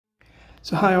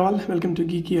So hi all, welcome to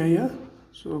Geeky Iyer.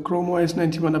 So Chrome OS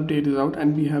 91 update is out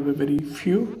and we have a very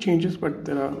few changes, but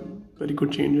there are very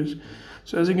good changes.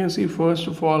 So as you can see, first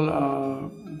of all,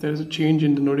 there is a change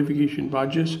in the notification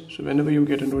badges. So whenever you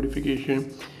get a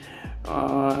notification,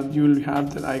 you will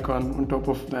have that icon on top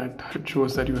of that. It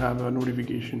shows that you have a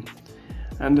notification.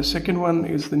 And the second one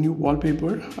is the new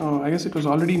wallpaper. I guess it was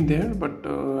already in there, but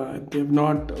they have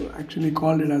not actually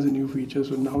called it as a new feature.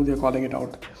 So now they are calling it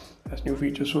out as new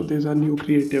feature. So there's a new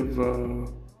creative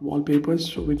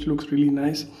wallpapers, so which looks really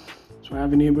nice. So I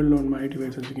have enabled on my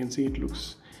device. As you can see, it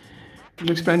looks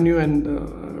brand new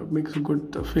and makes a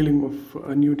good feeling of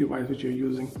a new device which you're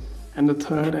using. And the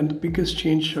third and the biggest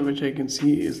change which I can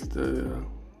see is the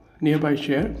nearby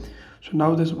share. So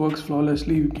now this works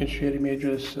flawlessly. You can share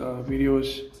images,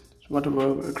 videos,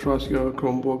 whatever across your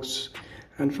Chromebooks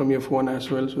and from your phone as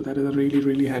well. So that is a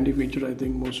really handy feature. I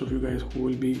think most of you guys who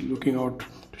will be looking out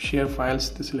to share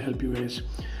files, this will help you guys.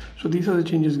 So these are the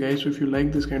changes, guys. So if you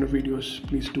like this kind of videos,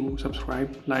 please do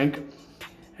subscribe, like,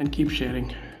 and keep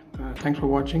sharing. Thanks for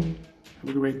watching. Have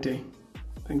a great day.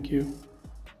 Thank you.